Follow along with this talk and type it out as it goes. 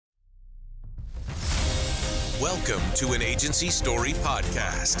Welcome to an Agency Story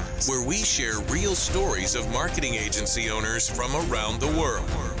podcast, where we share real stories of marketing agency owners from around the world.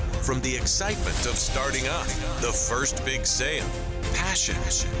 From the excitement of starting up, the first big sale, passion,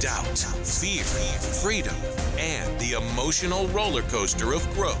 doubt, fear, freedom, and the emotional roller coaster of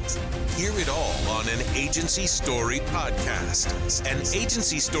growth. Hear it all on an Agency Story podcast. An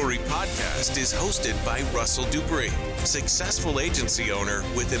Agency Story podcast is hosted by Russell Dupree, successful agency owner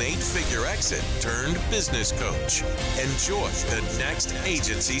with an 8-figure exit turned business coach. Enjoy the next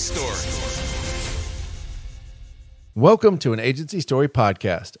Agency Story. Welcome to an Agency Story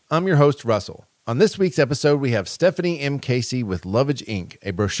podcast. I'm your host, Russell. On this week's episode, we have Stephanie M. Casey with Lovage Inc.,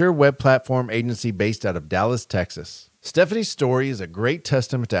 a brochure web platform agency based out of Dallas, Texas. Stephanie's story is a great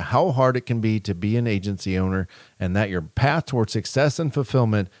testament to how hard it can be to be an agency owner and that your path towards success and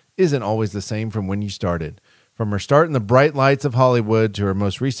fulfillment isn't always the same from when you started. From her start in the bright lights of Hollywood to her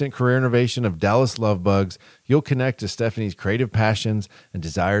most recent career innovation of Dallas Love Bugs, you'll connect to Stephanie's creative passions and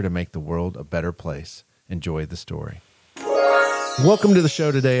desire to make the world a better place. Enjoy the story. Welcome to the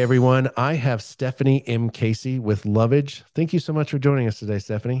show today, everyone. I have Stephanie M. Casey with Lovage. Thank you so much for joining us today,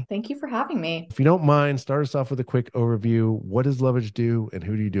 Stephanie. Thank you for having me. If you don't mind, start us off with a quick overview. What does Lovage do and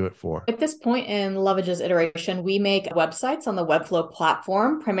who do you do it for? At this point in Lovage's iteration, we make websites on the Webflow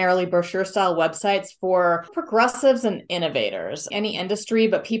platform, primarily brochure-style websites for progressives and innovators, any industry,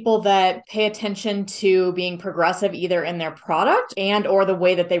 but people that pay attention to being progressive either in their product and or the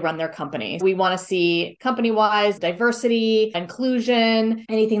way that they run their company. We want to see company-wise diversity, inclusion,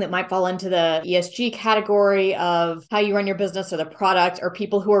 anything that might fall into the ESG category of how you run your business or the product, or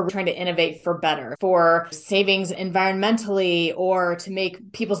people who are trying to innovate for better, for savings environmentally, or to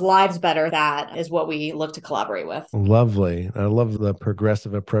make people's lives better. That is what we look to collaborate with. Lovely. I love the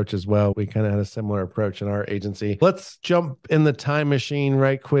progressive approach as well. We kind of had a similar approach in our agency. Let's jump in the time machine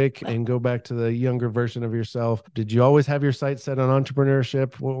right quick and go back to the younger version of yourself. Did you always have your sights set on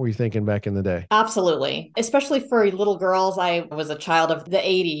entrepreneurship? What were you thinking back in the day? Absolutely. Especially for little girls. I was a child of the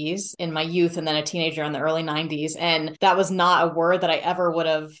 80s in my youth and then a teenager in the early 90s. And that was not a word that I ever would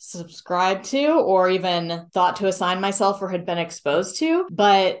have subscribed to or even thought to assign myself or had been exposed to.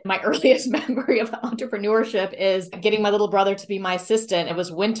 But my earliest memory of entrepreneurship is getting my little brother to be my assistant. It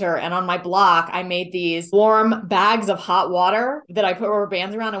was winter, and on my block, I made these warm bags of hot water that I put rubber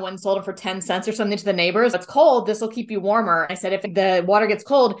bands around and went and sold them for 10 cents or something to the neighbors. It's cold. This will keep you warmer. I said, if the water gets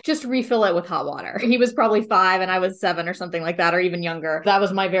cold, just refill it with hot water. He was probably 5 and I was 7 or something like that, or even younger. That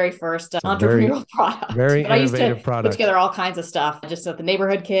was my very first entrepreneurial product. Very but innovative I used to product. Put together all kinds of stuff, just with the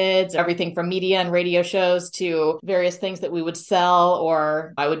neighborhood kids, everything from media and radio shows to various things that we would sell,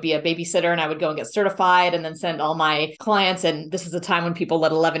 or I would be a babysitter and I would go and get certified and then send all my clients. And this is a time when people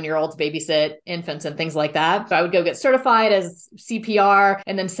let 11-year-olds babysit infants and things like that. So I would go get certified as CPR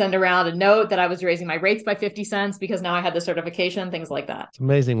and then send around a note that I was raising my rates by 50 cents because now I had the certification, things like that. It's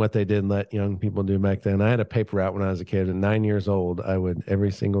amazing what they did let young people do back then. I had a paper route when I was a kid, at 9 years old. I would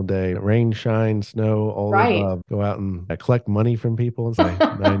every single day, rain, shine, snow, all above, go out and collect money from people. It's like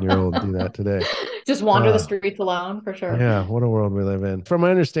 9-year-old do that today. Just wander the streets alone, for sure. Yeah, what a world we live in. From my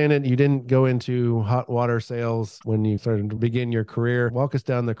understanding, you didn't go into hot water sales when you started to begin your career. Walk us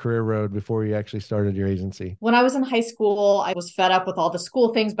down the career road before you actually started your agency. When I was in high school, I was fed up with all the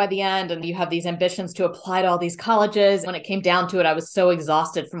school things by the end, and you have these ambitions to apply to all these colleges. When it came down to it, I was so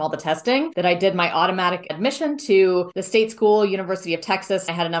exhausted from all the testing that I did my automatic admission to the state school, University of Texas.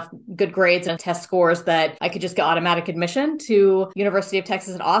 I had enough good grades and test scores that I could just get automatic admission to University of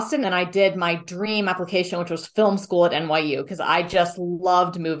Texas at Austin. And I did my dream application, which was film school at NYU, because I just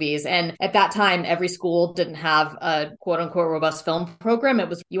loved movies. And at that time, every school didn't have a quote unquote robust film program. It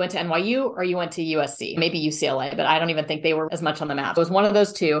was you went to NYU or you went to USC, maybe UCLA, but I don't even think they were as much on the map. It was one of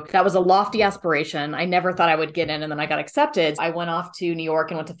those two. That was a lofty aspiration. I never thought I would get in, and then I got accepted. I went off to New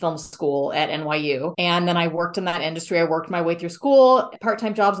York and went to film school at NYU. And then I worked in that industry. I worked my way through school,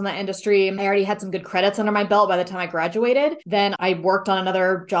 part-time jobs in that industry. I already had some good credits under my belt by the time I graduated. Then I worked on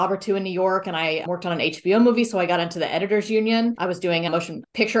another job or two in New York, and I worked on an HBO movie. So I got into the editors union. I was doing motion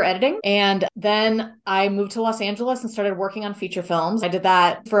picture editing. And then I moved to Los Angeles and started working on feature films. I did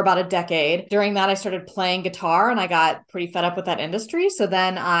that for about a decade. During that, I started playing guitar, and I got pretty fed up with that industry. So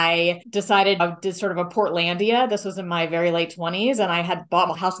then I decided I did sort of a Portlandia. This was in my very late 20s, and I had bought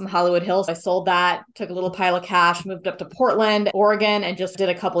a house in the Hollywood Hills. I sold that, took a little pile of cash, moved up to Portland, Oregon, and just did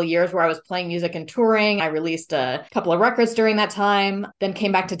a couple of years where I was playing music and touring. I released a couple of records during that time, then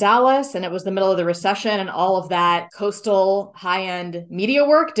came back to Dallas, and it was the middle middle of the recession, and all of that coastal high-end media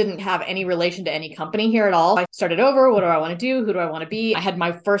work didn't have any relation to any company here at all. I started over. What do I want to do? Who do I want to be? I had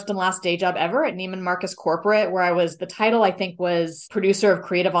my first and last day job ever at Neiman Marcus Corporate, where the title I think was producer of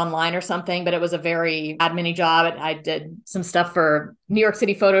creative online or something, but it was a very admin-y job. I did some stuff for New York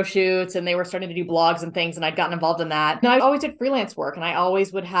City photo shoots, and they were starting to do blogs and things, and I'd gotten involved in that. And I always did freelance work, and I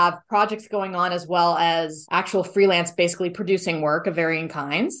always would have projects going on as well as actual freelance, basically producing work of varying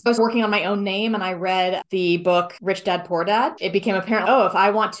kinds. I was working on my own name, and I read the book Rich Dad, Poor Dad. It became apparent, if I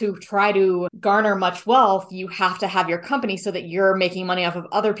want to try to garner much wealth, you have to have your company so that you're making money off of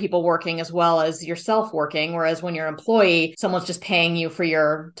other people working as well as yourself working. Whereas when you're an employee, someone's just paying you for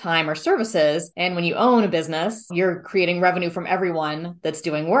your time or services. And when you own a business, you're creating revenue from everyone that's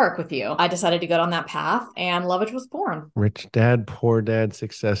doing work with you. I decided to go down that path, and Lovage was born. Rich Dad, Poor Dad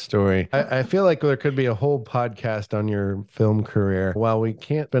success story. I feel like there could be a whole podcast on your film career. While we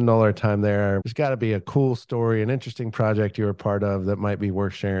can't spend all our time there's got to be a cool story, an interesting project you were part of that might be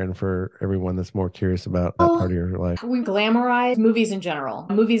worth sharing for everyone that's more curious about that part of your life. We glamorize movies in general,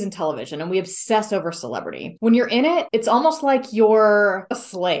 movies and television, and we obsess over celebrity. When you're in it, it's almost like you're a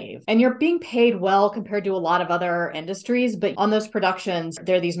slave, and you're being paid well compared to a lot of other industries. But on those productions,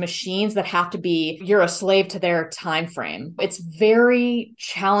 there are these machines that have to be, you're a slave to their time frame. It's very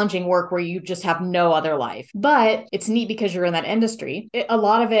challenging work where you just have no other life. But it's neat because you're in that industry. A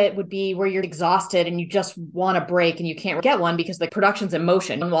lot of it would be where you're exhausted and you just want a break and you can't get one because the production's in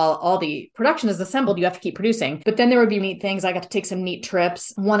motion. And while all the production is assembled, you have to keep producing. But then there would be neat things. I got to take some neat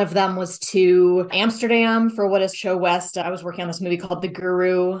trips. One of them was to Amsterdam for what is Show West. I was working on this movie called The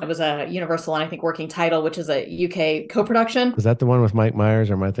Guru. It was a Universal and I think working title, which is a UK co-production. Was that the one with Mike Myers,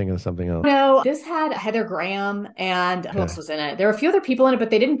 or am I thinking of something else? No, this had Heather Graham and who else was in it? There were a few other people in it, but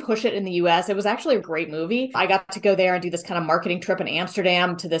they didn't push it in the US. It was actually a great movie. I got to go there and do this kind of marketing trip in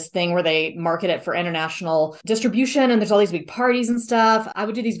Amsterdam to this thing where they market it for international distribution, and there's all these big parties and stuff. I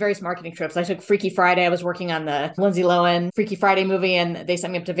would do these various marketing trips. I took Freaky Friday. I was working on the Lindsay Lohan Freaky Friday movie, and they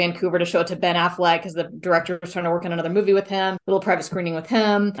sent me up to Vancouver to show it to Ben Affleck because the director was trying to work on another movie with him, a little private screening with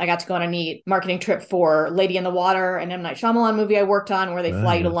him. I got to go on a neat marketing trip for Lady in the Water, an M. Night Shyamalan movie I worked on where they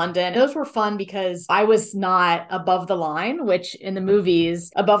fly you to London. Those were fun because I was not above the line, which in the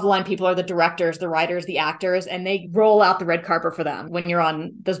movies, above the line people are the directors, the writers, the actors, and they roll out the red carpet for them. When you're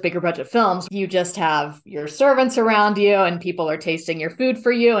on those bigger budget films, you just have your servants around you and people are tasting your food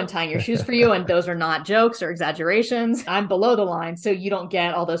for you and tying your shoes for you. And those are not jokes or exaggerations. I'm below the line, so you don't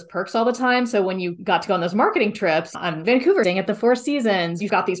get all those perks all the time. So when you got to go on those marketing trips, I'm in Vancouver, staying at the Four Seasons.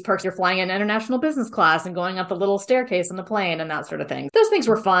 You've got these perks. You're flying in international business class and going up the little staircase on the plane and that sort of thing. Those things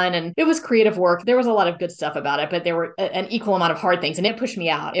were fun and it was creative work. There was a lot of good stuff about it, but there were an equal amount of hard things and it pushed me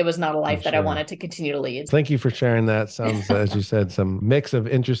out. It was not a life that I wanted to continue to lead. Thank you for sharing that. Sounds, as you said, some mix of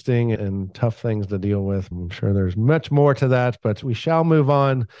interesting and tough things to deal with. I'm sure there's much more to that, but we shall move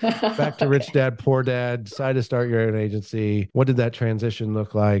on. Back to Rich Dad, Poor Dad. Decided to start your own agency. What did that transition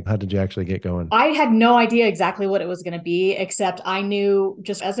look like? How did you actually get going? I had no idea exactly what it was going to be, except I knew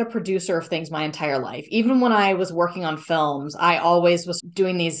just as a producer of things my entire life. Even when I was working on films, I always was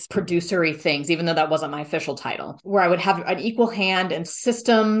doing these producery things, even though that wasn't my official title, where I would have an equal hand in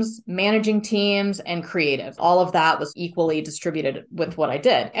systems, managing teams, and creative. All of that was equally distributed with what I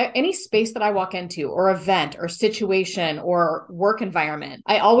did. Any space that I walk into or event or situation or work environment,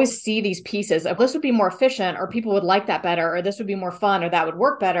 I always see these pieces of this would be more efficient or people would like that better or this would be more fun or that would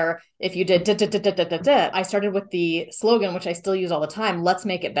work better if you did. I started with the slogan, which I still use all the time, let's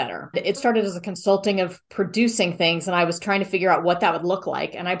make it better. It started as a consulting of producing things and I was trying to figure out what that would look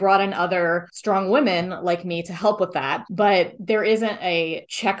like. And I brought in other strong women like me to help with that. But there isn't a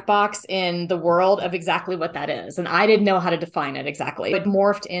checkbox in the world of exactly what that is. And I didn't know how to define it exactly. It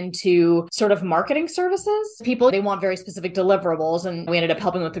morphed into sort of marketing services. People, they want very specific deliverables and we ended up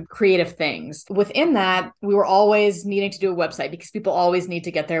helping with the creative things. Within that, we were always needing to do a website because people always need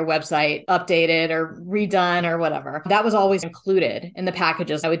to get their website updated or redone or whatever. That was always included in the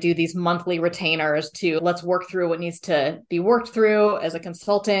packages. I would do these monthly retainers to let's work through what needs to be worked through as a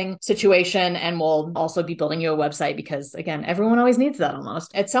consulting situation. And we'll also be building you a website because again, everyone always needs that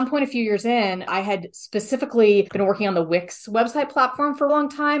almost. At some point a few years in, I had specifically been working on the Wix website platform for a long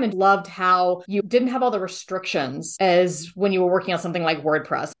time and loved how you didn't have all the restrictions as when you were working on something like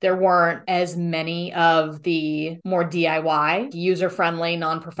WordPress. There weren't as many of the more DIY, user-friendly,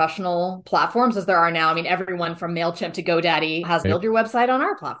 non-professional platforms as there are now. I mean, everyone from MailChimp to GoDaddy has built your website on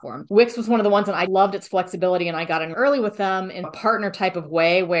our platform. Wix was one of the ones that I loved its flexibility and I got in early with them in a partner type of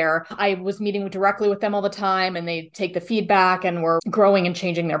way where I was meeting directly with them all the time and they take the feedback and were growing and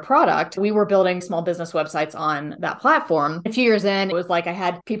changing their product. We were building small business websites on that platform. A few years in, it was like I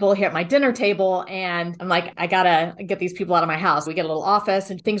had people people here at my dinner table. And I'm like, I gotta get these people out of my house. We get a little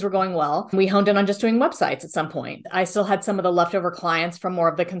office and things were going well. We honed in on just doing websites at some point. I still had some of the leftover clients from more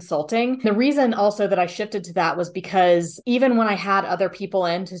of the consulting. The reason also that I shifted to that was because even when I had other people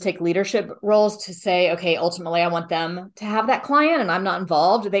in to take leadership roles to say, okay, ultimately I want them to have that client and I'm not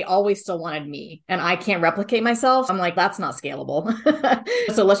involved, they always still wanted me and I can't replicate myself. I'm like, that's not scalable.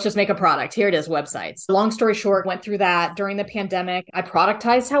 So let's just make a product. Here it is, websites. Long story short, went through that during the pandemic. I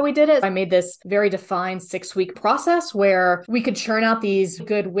productized how we did it. I made this very defined 6-week process where we could churn out these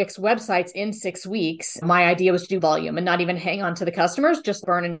good Wix websites in 6 weeks. My idea was to do volume and not even hang on to the customers, just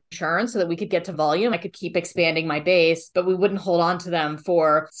burn insurance so that we could get to volume. I could keep expanding my base, but we wouldn't hold on to them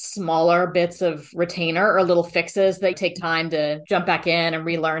for smaller bits of retainer or little fixes that take time to jump back in and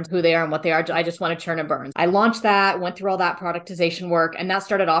relearn who they are and what they are. I just want to churn and burn. I launched that, went through all that productization work, and that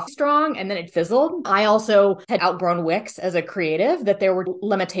started off strong and then it fizzled. I also had outgrown Wix as a creative, that there were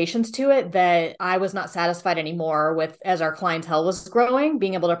limitations to it that I was not satisfied anymore with as our clientele was growing,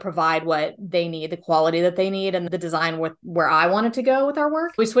 being able to provide what they need, the quality that they need, and the design with where I wanted to go with our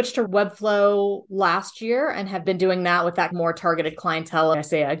work. We switched to Webflow last year and have been doing that with that more targeted clientele. I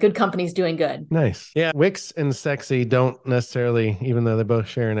say a good company's doing good. Nice. Yeah. Wix and sexy don't necessarily, even though they both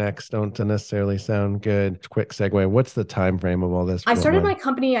share an X, don't necessarily sound good. Quick segue. What's the time frame of all this? I started my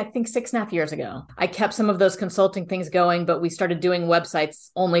company, I think 6.5 years ago. I kept some of those consulting things going, but we started doing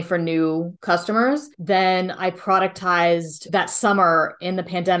websites only for new customers. Then I productized that summer in the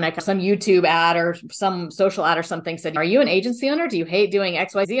pandemic. Some YouTube ad or some social ad or something said, are you an agency owner? Do you hate doing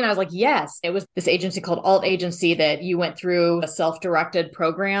XYZ? And I was like, yes. It was this agency called Alt Agency that you went through a self-directed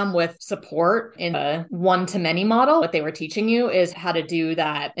program with support in a one-to-many model. What they were teaching you is how to do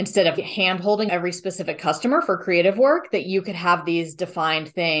that instead of hand-holding every specific customer for creative work, that you could have these defined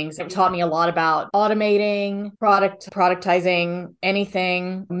things. It taught me a lot about automating, productizing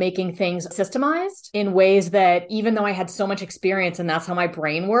anything, making things systemized in ways that even though I had so much experience and that's how my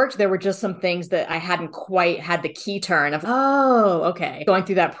brain worked, there were just some things that I hadn't quite had the key turn of, oh, okay. Going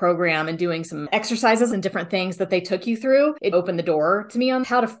through that program and doing some exercises and different things that they took you through, it opened the door to me on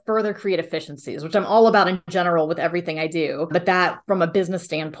how to further create efficiencies, which I'm all about in general with everything I do. But that from a business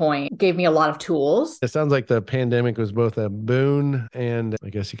standpoint gave me a lot of tools. It sounds like the pandemic was both a boon and I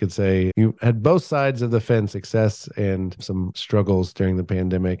guess you could say you had both sides of the fence, success and some struggles during the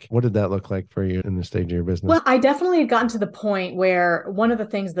pandemic. What did that look like for you in the stage of your business? Well, I definitely had gotten to the point where one of the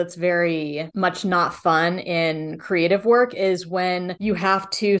things that's very much not fun in creative work is when you have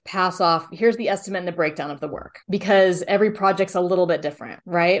to pass off, here's the estimate and the breakdown of the work, because every project's a little bit different,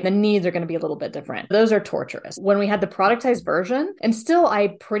 right? The needs are going to be a little bit different. Those are torturous. When we had the productized version, and still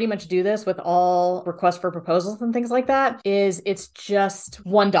I pretty much do this with all requests for proposals and things like that, is it's just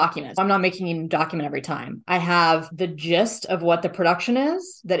one document. I'm not making a document every time. I have the gist of what the production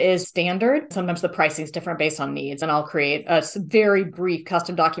is that is standard. Sometimes the pricing is different based on needs, and I'll create a very brief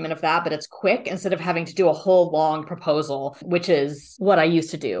custom document of that, but it's quick instead of having to do a whole long proposal, which is what I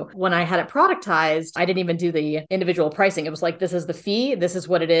used to do. When I had it productized, I didn't even do the individual pricing. It was like, this is the fee, this is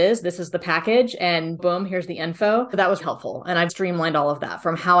what it is, this is the package, and boom, here's the info. So that was helpful. And I've streamlined all of that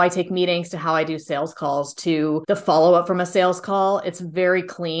from how I take meetings to how I do sales calls to the follow-up from a sales call. It's very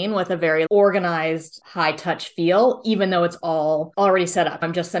clean with a very organized, high-touch feel, even though it's all already set up.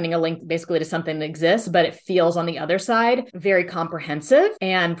 I'm just sending a link basically to something that exists, but it feels on the other side very comprehensive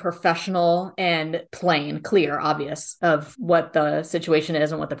and professional and plain, clear, obvious of what the situation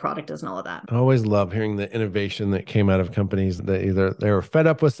is and what the product is and all of that. I always love hearing the innovation that came out of companies that either they were fed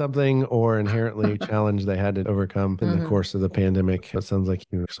up with something or inherently challenged they had to overcome in the course of the pandemic. It sounds like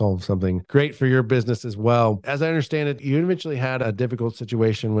you solved something great for your business as well. As I understand it, you eventually had a difficult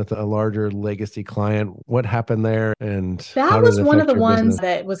situation with a larger legacy client. What happened there? And that was one of the ones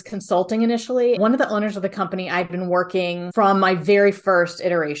that was consulting initially. One of the owners of the company, I'd been working from my very first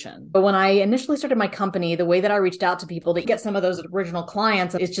iteration. But when I initially started my company, the way that I reached out to people to get some of those original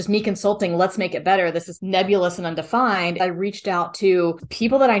clients is just me consulting, let's make it better. This is nebulous and undefined. I reached out to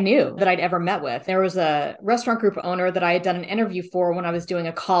people that I knew that I'd ever met with. There was a restaurant group owner that I had done an interview for when I was doing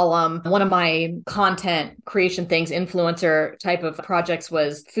a column. One of my content creation things, influencer type of projects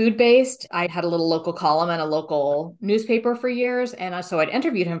was food-based. I had a little local column and a local newspaper for years. And so I'd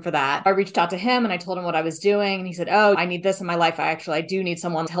interviewed him for that. I reached out to him and I told him what I was doing. And he said, oh, I need this in my life. I do need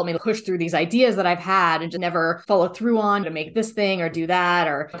someone to help me push through these ideas that I've had and just never follow through on to make this thing or do that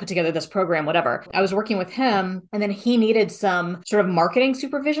or put together this program, whatever. I was working with him and then he needed some sort of marketing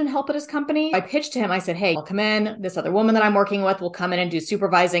supervision help at his company. I pitched to him. I said, hey, I'll come in. This other woman that I'm working with will come in and do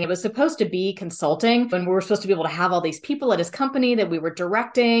supervising. It was supposed to be consulting when we were supposed to be able to have all these people at his company that we were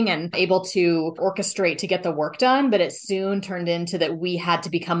directing and able to orchestrate to get the work done. But it soon turned into into that we had to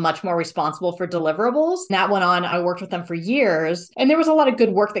become much more responsible for deliverables. And that went on. I worked with them for years, and there was a lot of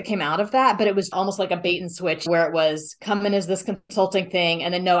good work that came out of that, but it was almost like a bait and switch where it was come in as this consulting thing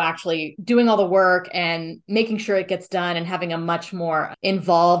and then no, actually doing all the work and making sure it gets done and having a much more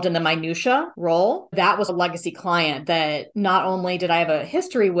involved in the minutia role. That was a legacy client that not only did I have a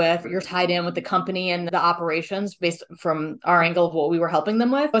history with, you're tied in with the company and the operations based from our angle of what we were helping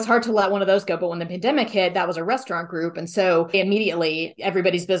them with. It was hard to let one of those go. But when the pandemic hit, that was a restaurant group. And so immediately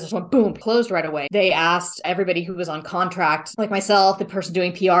everybody's business went boom, closed right away. They asked everybody who was on contract, like myself, the person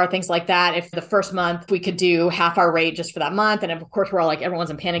doing PR, things like that, if the first month we could do half our rate just for that month. And of course, we're all like, everyone's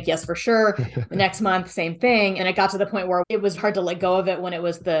in panic. Yes, for sure. The next month, same thing. And it got to the point where it was hard to let go of it when it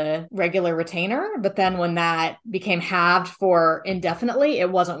was the regular retainer. But then when that became halved for indefinitely,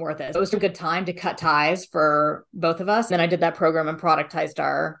 it wasn't worth it. It was a good time to cut ties for both of us. Then I did that program and productized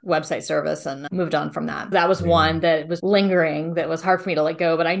our website service and moved on from that. That was one that was lingering, that was hard for me to let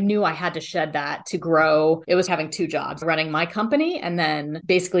go, but I knew I had to shed that to grow. It was having two jobs, running my company and then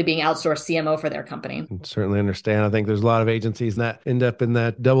basically being outsourced CMO for their company. I certainly understand. I think there's a lot of agencies that end up in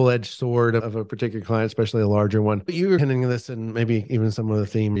that double-edged sword of a particular client, especially a larger one. But you were hinting at this and maybe even some of the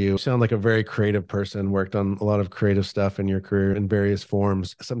theme. You sound like a very creative person, worked on a lot of creative stuff in your career in various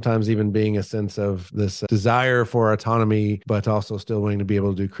forms, sometimes even being a sense of this desire for autonomy, but also still wanting to be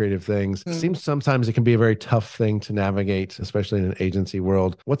able to do creative things. It seems sometimes it can be a very tough thing to navigate, especially in an agency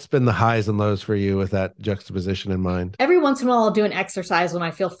world. What's been the highs and lows for you with that juxtaposition in mind? Every once in a while, I'll do an exercise when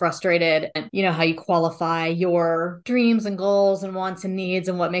I feel frustrated, and you know how you qualify your dreams and goals and wants and needs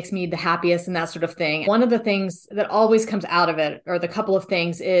and what makes me the happiest and that sort of thing. One of the things that always comes out of it, or the couple of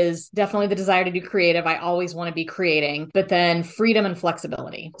things, is definitely the desire to do creative. I always want to be creating, but then freedom and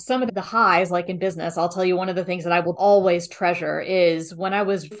flexibility. Some of the highs, like in business, I'll tell you one of the things that I will always treasure is when I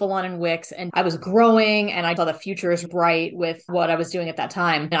was full on in Wix and I was growing and I saw the future is bright with what I was doing at that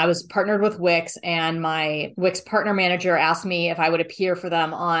time. And I was partnered with Wix, and my Wix partner manager asked me if I would appear for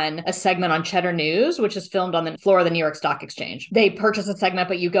them on a segment on Cheddar News, which is filmed on the floor of the New York Stock Exchange. They purchase a segment,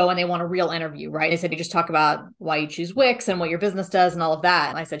 but you go and they want a real interview, right? They said, you just talk about why you choose Wix and what your business does and all of that.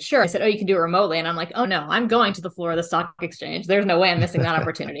 And I said, sure. I said, oh, you can do it remotely. And I'm like, oh no, I'm going to the floor of the stock exchange. There's no way I'm missing that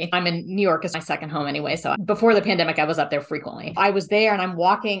opportunity. I'm in New York as my second home anyway. So before the pandemic, I was up there frequently. I was there and I'm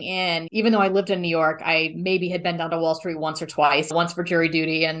walking in, even though I lived in New York, I maybe had been down to Wall Street once or twice, once for jury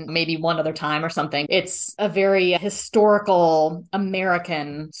duty and maybe one other time or something. It's a very historical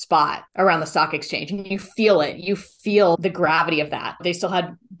American spot around the stock exchange. And you feel it. You feel the gravity of that. They still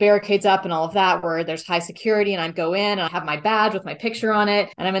had barricades up and all of that where there's high security, and I'd go in and I have my badge with my picture on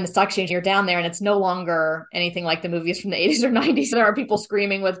it. And I'm in the stock exchange. You're down there and it's no longer anything like the movies from the 80s or 90s. There are people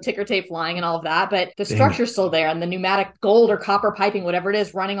screaming with ticker tape flying and all of that, but the structure's still there, and the pneumatic gold or copper piping, whatever it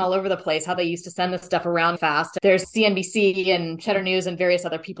is, running all over the place, how they used to send this stuff around fast. There's CNBC and Cheddar News and various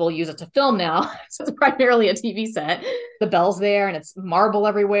other people use it to film now. So it's primarily a TV set. The bell's there and it's marble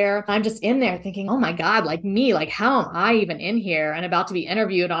everywhere. I'm just in there thinking, oh my God, like me, like how am I even in here and about to be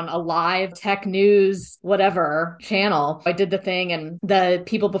interviewed on a live tech news, whatever channel. I did the thing and the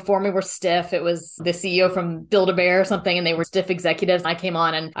people before me were stiff. It was the CEO from Build-A-Bear or something, and they were stiff executives. I came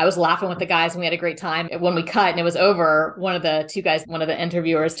on and I was laughing with the guys and we had a great time. When we cut and it was over, one of the two guys, one of the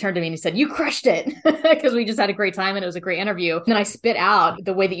interviewers turned to me and he said, you crushed it, because we just had a great time and it was a great interview. And then I spit out,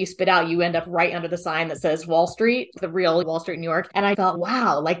 the way that you spit out, you end up right under the sign that says Wall Street, the real Wall Street, New York. And I thought,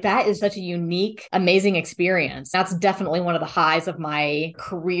 wow, like that is such a unique, amazing experience. That's definitely one of the highs of my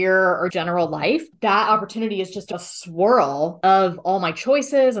career or general life. That opportunity is just a swirl of all my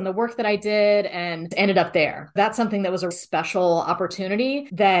choices and the work that I did and ended up there. That's something that was a special opportunity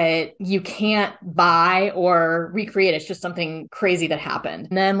that you can't buy or recreate. It's just something crazy that happened.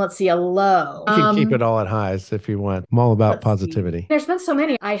 And then let's see, a low. You can keep it all at highs if you want. I'm all about positivity. There's been so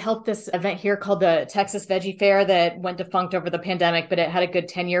many. I helped this event here called the Texas Veggie Fair that went defunct over the pandemic, but it had a good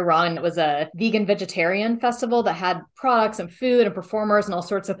 10-year run. It was a vegan vegetarian festival that had products and food and performers and all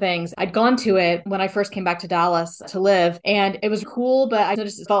sorts of things. I'd gone to it when I first came back to Dallas to live, and it was cool, but I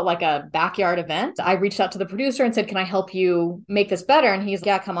just felt like a backyard event. I reached out to the producer and said, can I help you make this better? And he's like,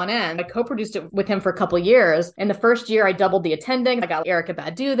 yeah, come on in. I co-produced it with him for a couple of years. In the first year, I doubled the attending. I got Erykah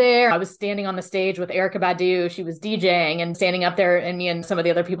Badu there. I was standing on the stage with Erykah Badu. She was DJing and standing up there, and me and some of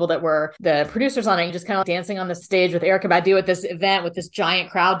the other people that were the producers on it, just kind of dancing on the stage with Erykah Badu at this event with this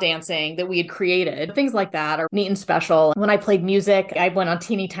giant crowd dancing that we had created. Things like that are neat and special. When I played music, I went on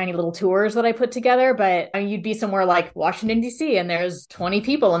teeny tiny little tours that I put together. But I mean, you'd be somewhere like Washington, D.C., and there's 20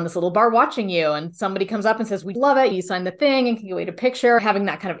 people in this little bar watching you. And somebody comes up and says, we love it. You sign the thing and can get a picture. Having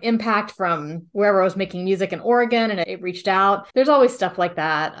that kind of impact from wherever I was making music in Oregon, and it reached out. There's always stuff like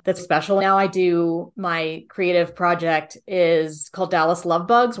that that's special. Now I do, my creative project is called Dallas Love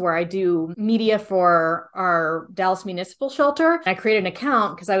Bugs, where I do media for our Dallas Municipal Shelter. I created an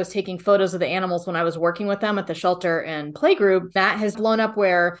account because I was taking photos of the animals when I was working with them at the shelter and playgroup. That has blown up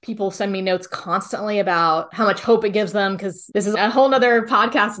where people send me notes constantly about how much hope it gives them, because this is a whole nother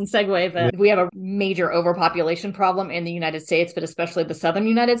podcast and segue, but we have a major overpopulation problem in the United States, but especially the southern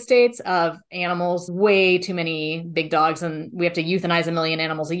United States, of animals, way too many big dogs. And we have to euthanize 1 million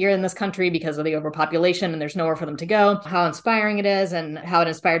animals a year in this country because of the overpopulation, and there's nowhere for them to go. How inspiring it is, and how it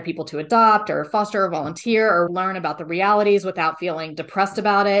inspired people to adopt or foster or volunteer or learn about the realities without feeling depressed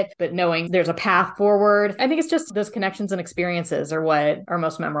about it, but knowing there's a path forward. I think it's just those connections and experiences are what are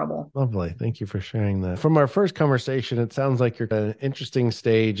most memorable. Lovely. Thank you for sharing that. From our first conversation, it sounds like you're at an interesting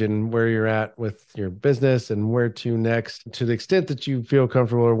stage in where you're at with your business and where to next. To the extent that you feel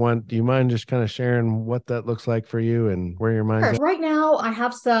comfortable or want, do you mind just kind of sharing what that looks like for you and where your mind's at? Right now, I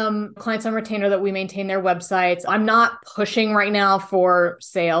have some clients on retainer that we maintain their websites. I'm not pushing right now for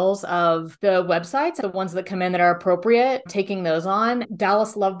sales of the websites, the ones that come in that are appropriate, taking those on.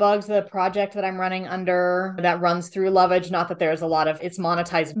 Dallas Love Bugs, the project that I'm running under that runs through Lovage, not that there's a lot of, it's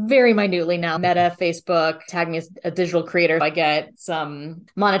monetized very minutely now. Meta, Facebook, tag me as a digital creator. I get some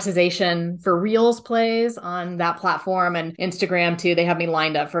monetization for Reels plays on that platform, and Instagram too. They have me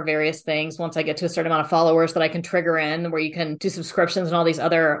lined up for various things once I get to a certain amount of followers that I can trigger in, where you can do subscriptions and all these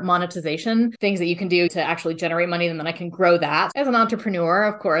other monetization things that you can do to actually generate money. And then I can grow that. As an entrepreneur,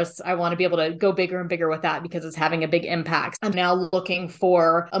 of course, I want to be able to go bigger and bigger with that because it's having a big impact. I'm now looking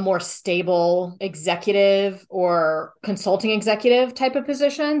for a more stable executive or consulting executive type of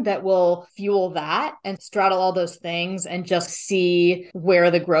position that will fuel that and straddle all those things and just see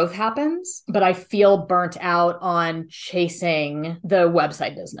where the growth happens. But I feel burnt out on chasing the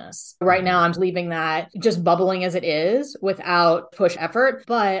website business. Right now, I'm leaving that just bubbling as it is without push effort.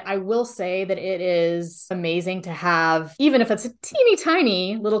 But I will say that it is amazing to have, even if it's a teeny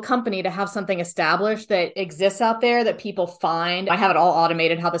tiny little company, to have something established that exists out there that people find. I have it all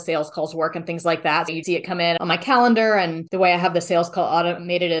automated, how the sales calls work and things like that. So you see it come in on my calendar, and the way I have the sales call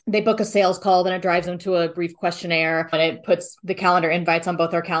automated is they book a sales call, then it drives them to a brief questionnaire, and it puts the calendar invites on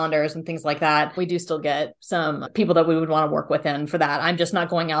both our calendars and things like that. We do still get some people that we would want to work with in for that. I'm just not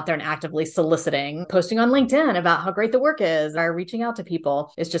going out there and actively soliciting, posting on LinkedIn about how great the work is, or reaching out to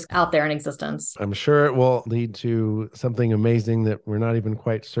people. It's just out there in existence. I'm sure it will lead to something amazing that we're not even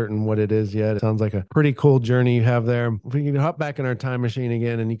quite certain what it is yet. It sounds like a pretty cool journey you have there. If we could hop back in our time machine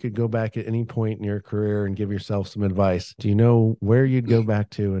again and you could go back at any point in your career and give yourself some advice, do you know where you'd go back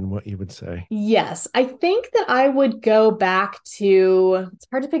to and what you would say? Yes, I think that I would go back to, it's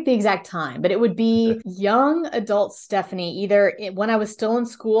hard to pick the exact time, but it would be young adult Stephanie, either when I was still in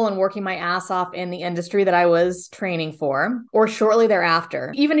school and working my ass off in the industry that I was training for, or shortly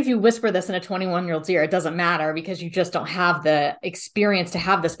thereafter. Even if you whisper this in a 21-year-old's ear, it doesn't matter because you just don't have the experience to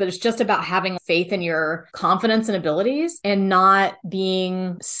have this, but it's just about having faith in your confidence and abilities and not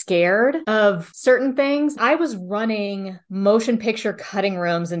being scared of certain things. I was running motion picture cutting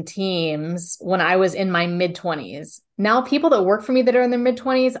rooms and teams when I was in my mid-20s. Now, people that work for me that are in their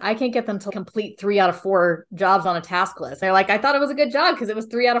mid-20s, I can't get them to complete 3 out of 4 jobs on a task list. They're like, I thought it was a good job because it was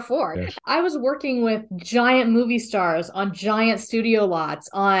 3 out of 4. Yes. I was working with giant movie stars on giant studio lots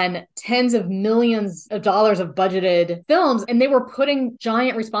on tens of millions of dollars of budgeted films, and they were putting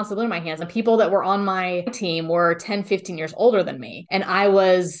giant responsibility in my hands. And people that were on my team were 10, 15 years older than me. And I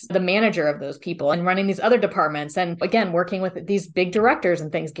was the manager of those people and running these other departments. And again, working with these big directors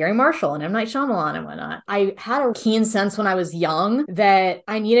and things, Gary Marshall and M. Night Shyamalan and whatnot. I had a keen sense when I was young that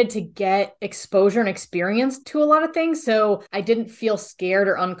I needed to get exposure and experience to a lot of things. So I didn't feel scared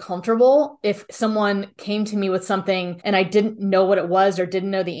or uncomfortable if someone came to me with something and I didn't know what it was or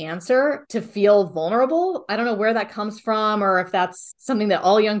didn't know the answer, to feel vulnerable. I don't know where that comes from or if that's something that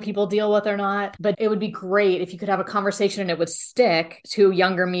all young people deal with or not, but it would be great if you could have a conversation and it would stick to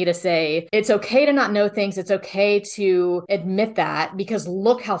younger me to say, it's okay to not know things. It's okay to admit that, because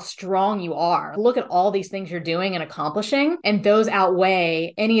look how strong you are. Look at all these things you're doing and accomplishing. And those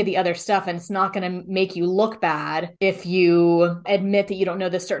outweigh any of the other stuff. And it's not going to make you look bad if you admit that you don't know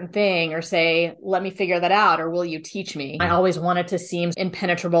this certain thing or say, let me figure that out, or will you teach me? I always wanted to seem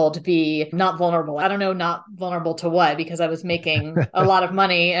impenetrable, to be not vulnerable. I don't know, not vulnerable to what, because I was making a lot of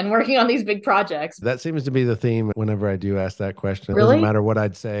money and working on these big projects. That seems to be the theme whenever I do ask that question. It Really? doesn't matter what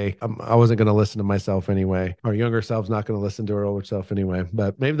I'd say. I wasn't going to listen to myself anyway. Our younger self's not going to listen to our older self anyway.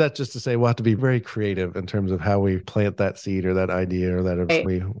 But maybe that's just to say we'll have to be very creative in terms of how we plant that seed or that idea or that Right.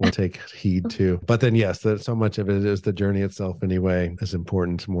 we will take heed to. But then, yes, so much of it is the journey itself anyway is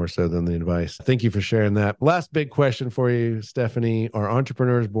important more so than the advice. Thank you for sharing that. Last big question for you, Stephanie. Are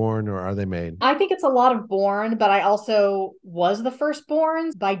entrepreneurs born or are they made? I think it's a lot of born, but I also was the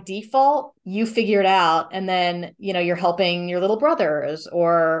firstborn. By default, you figure it out. And then, you're helping your little brothers,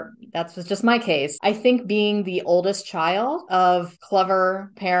 or that was just my case. I think being the oldest child of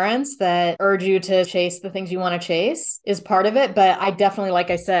clever parents that urge you to chase the things you want to chase is part of it. But I definitely,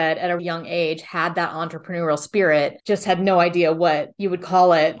 like I said, at a young age, had that entrepreneurial spirit, just had no idea what you would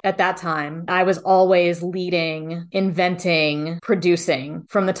call it at that time. I was always leading, inventing, producing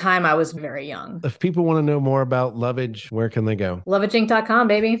from the time I was very young. If people want to know more about Lovage, where can they go? Lovaginc.com,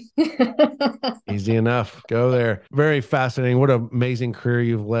 baby. Easy enough. Go there. Very fascinating. What an amazing career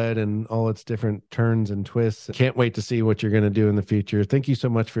you've led and all its different turns and twists. Can't wait to see what you're going to do in the future. Thank you so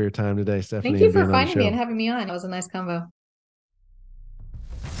much for your time today, Stephanie. Thank you for finding me and having me on. It was a nice convo.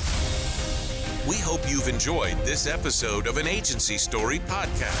 We hope you've enjoyed this episode of an Agency Story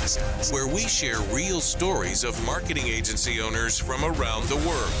podcast, where we share real stories of marketing agency owners from around the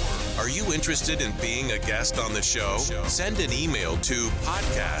world. Are you interested in being a guest on the show? Send an email to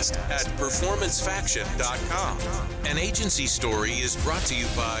podcast@performancefaction.com. An Agency Story is brought to you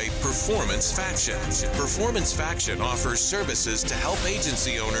by Performance Faction. Performance Faction offers services to help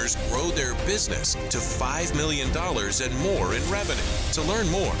agency owners grow their business to $5 million and more in revenue. To learn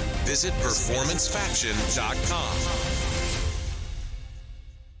more, visit performancefaction.com.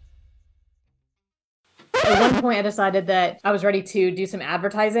 At one point, I decided that I was ready to do some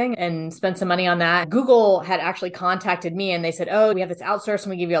advertising and spend some money on that. Google had actually contacted me and they said, oh, we have this outsourced and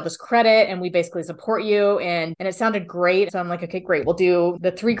we give you all this credit and we basically support you. And it sounded great. So I'm like, okay, great. We'll do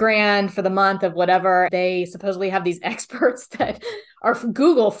the $3,000 for the month of whatever. They supposedly have these experts that are from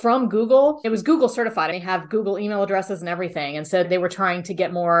Google. It was Google certified. They have Google email addresses and everything. And so they were trying to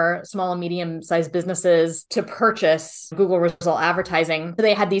get more small and medium-sized businesses to purchase Google result advertising. So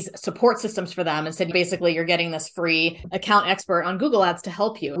they had these support systems for them and said, basically, you're getting this free account expert on Google Ads to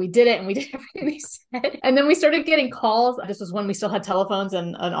help you. We did it and we did everything they said. And then we started getting calls. This was when we still had telephones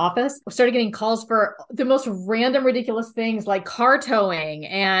and an office. We started getting calls for the most random, ridiculous things like car towing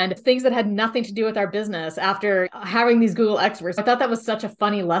and things that had nothing to do with our business after having these Google experts. I thought that was such a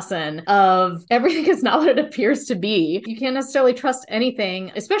funny lesson of everything is not what it appears to be. You can't necessarily trust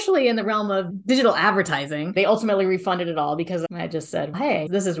anything, especially in the realm of digital advertising. They ultimately refunded it all because I just said, hey,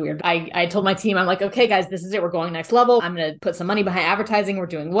 this is weird. I told my team, I'm like, okay, guys, this is it. We're going next level. I'm going to put some money behind advertising. We're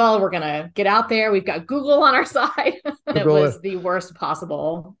doing well. We're going to get out there. We've got Google on our side. It was the worst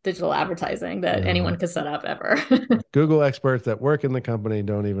possible digital advertising that anyone could set up ever. Google experts that work in the company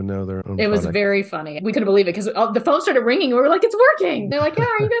don't even know their own It was very funny. We couldn't believe it because the phone started ringing. We were like, it's working. They're like, yeah,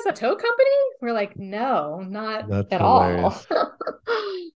 are you guys a tow company? We're like, no, not That's at hilarious. all.